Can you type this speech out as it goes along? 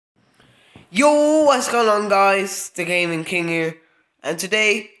Yo, what's going on, guys? The Gaming King here, and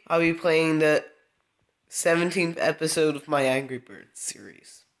today I'll be playing the 17th episode of my Angry Birds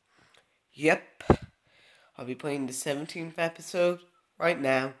series. Yep, I'll be playing the 17th episode right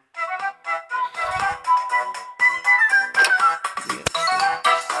now. Yes.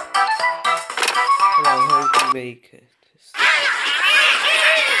 And I hope you make it.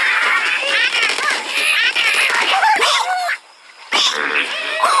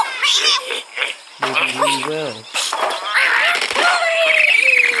 Maybe we will.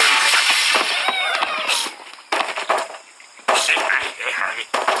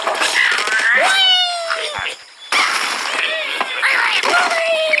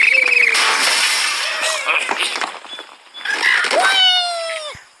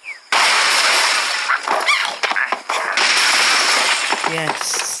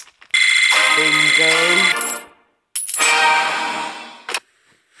 Yes. Bingo.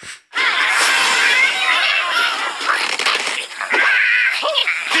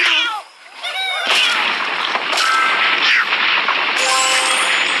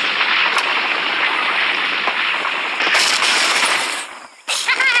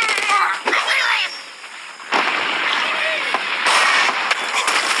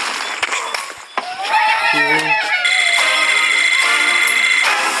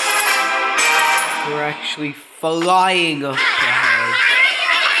 We're actually flying up ahead.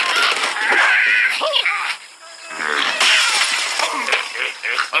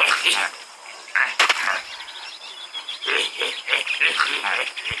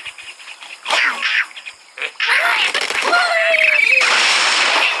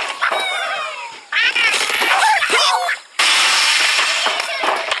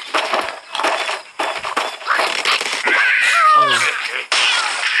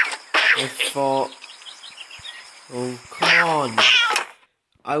 I thought, oh, come on.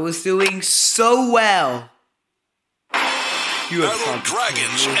 I was doing so well. You have battle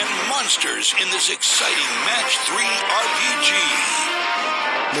dragons and monsters in this exciting Match 3 RPG.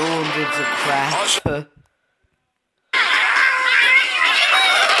 No one gives a crap.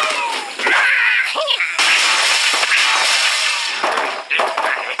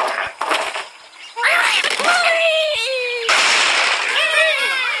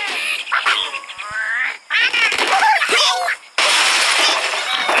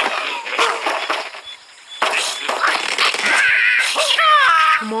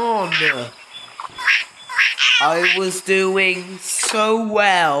 Come on. I was doing so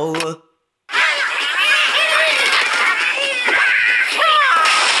well.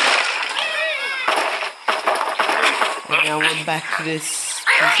 And now I'm back to this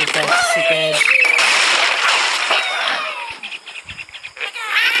piece of X again.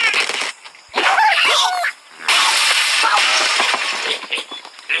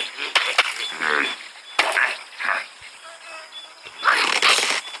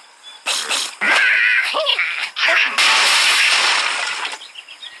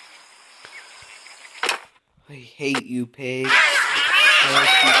 I hate you, pigs. I hope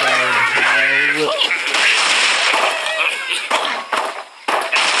you go in hell.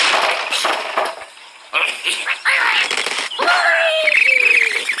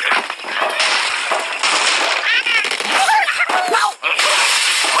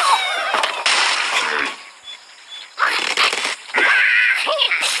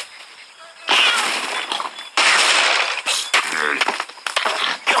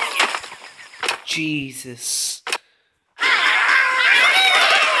 Jesus.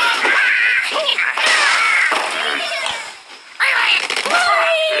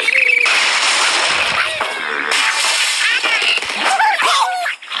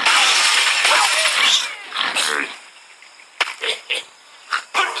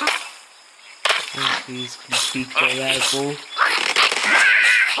 Please complete the level.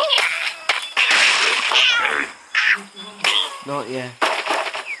 Not yet.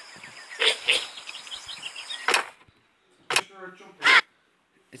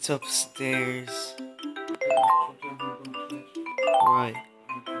 It's upstairs. Right.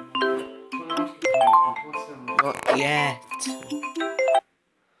 Not yet.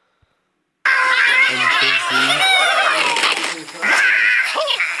 I'm busy.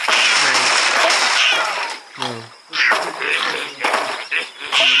 No.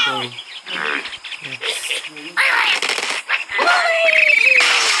 No.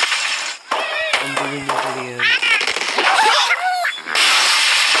 I'm doing a video.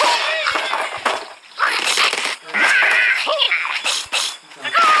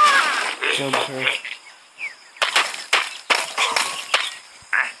 Jumper.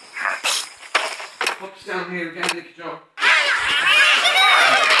 What's down here? Get the job.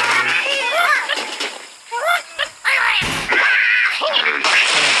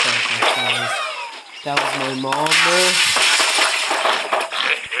 That was my mom there.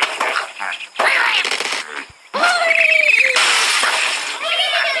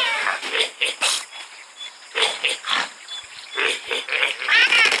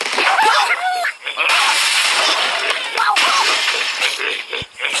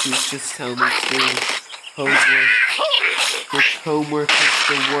 She's just telling me to do homework. Which homework is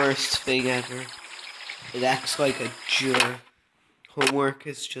the worst thing ever. It acts like a jerk. Homework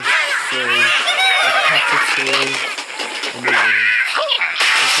is just so repetitive and annoying.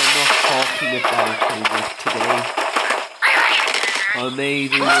 But I'm not talking about homework today. I may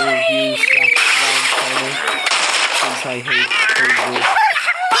do a review / channel since I hate homework.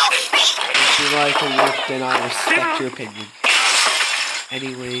 If you like homework, then I respect your opinion.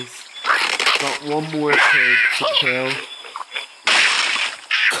 Anyways, got one more pig to kill.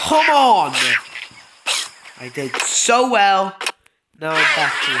 Come on! I did so well. Now I'm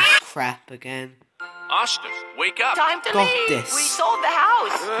back to this crap again. Oscar, wake up! Time to Got leave. this. We sold the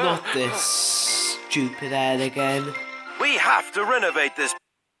house. Not this stupid ad again. We have to renovate this.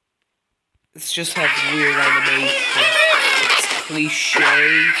 It's just has weird animation. It's cliche.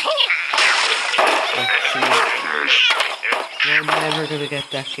 Actually, I'm never gonna get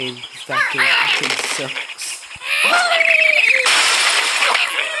that game because that game actually sucks.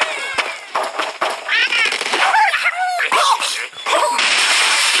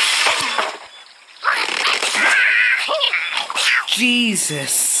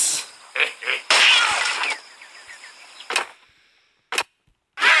 Jesus.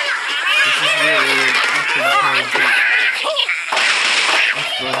 This is really an acting content of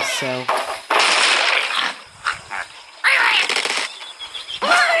myself.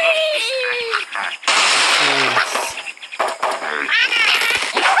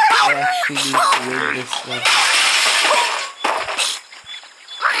 I actually need to win this level.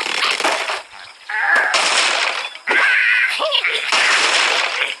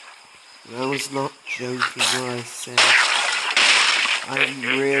 I was not joking when I said I'm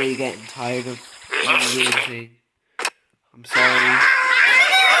really getting tired of losing. I'm sorry.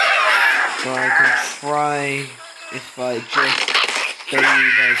 But I can try if I just believe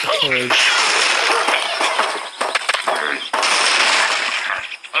I could.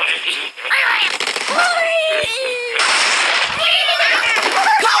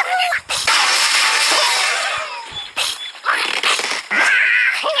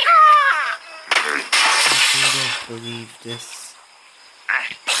 Believe this. I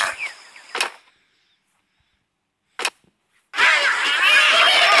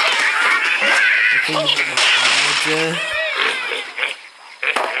think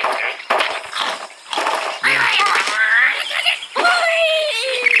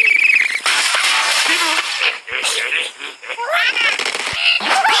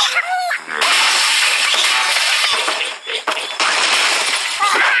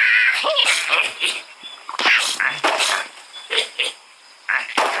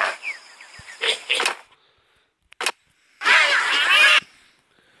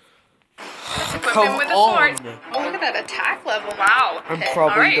Come with a sword. Oh, look at that attack level. Wow. I'm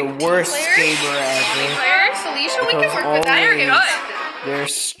probably the worst gamer ever. Players, Alicia, we can Because work with that. You're good.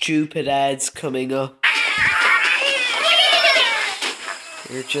 there's stupid ads coming up.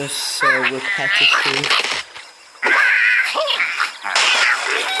 They're just so repetitive.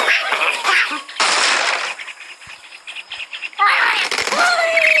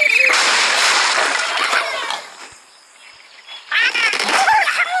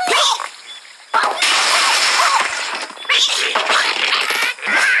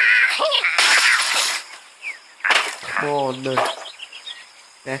 Come on,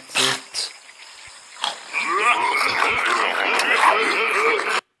 that's it.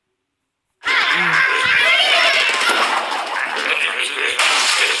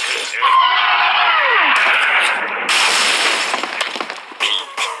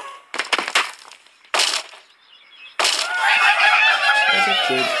 I did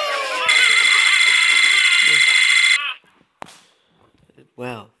good. I did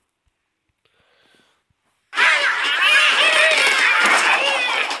well.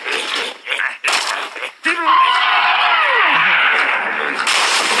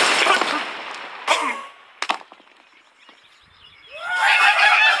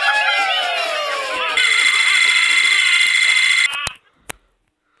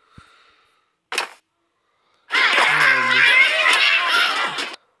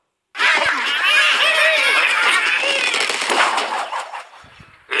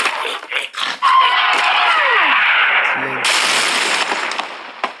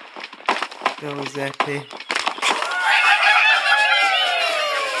 That was epic.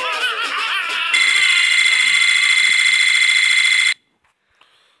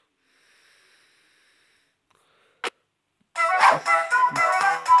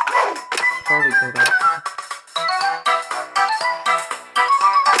 probably go back.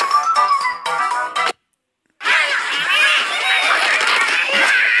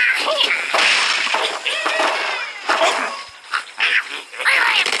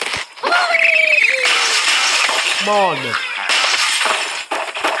 Come on.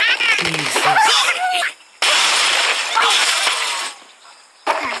 Jesus.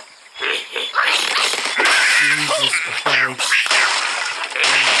 Jesus Christ.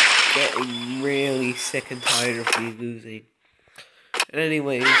 I'm getting really sick and tired of me losing. And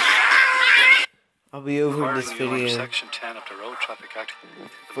anyways, I'll be over in this video.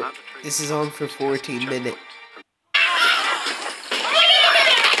 This is on for 14 minutes.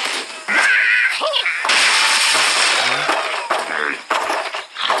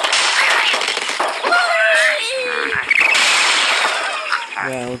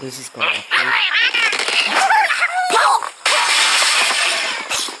 Well, this is going to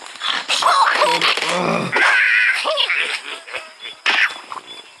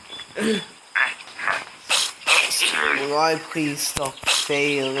Will I please stop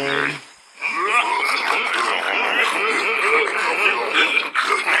failing?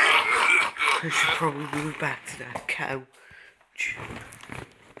 I should probably move back to that couch.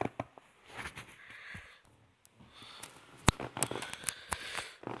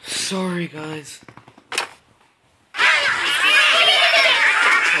 Sorry, guys.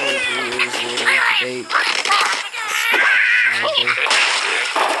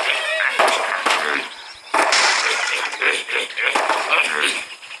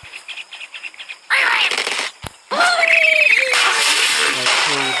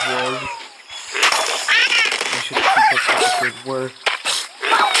 Good work.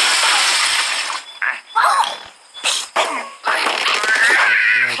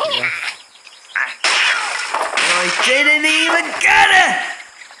 I didn't even get it!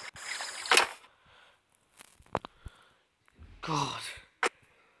 God.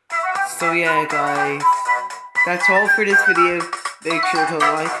 So yeah, guys. That's all for this video. Make sure to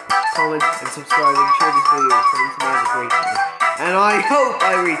like, comment, and subscribe and share this video with friends and have a great day. And I hope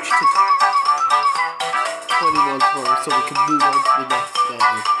I reach to 21 more so we can move on to the next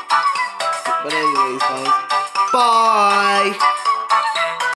level. But anyways, guys. Bye!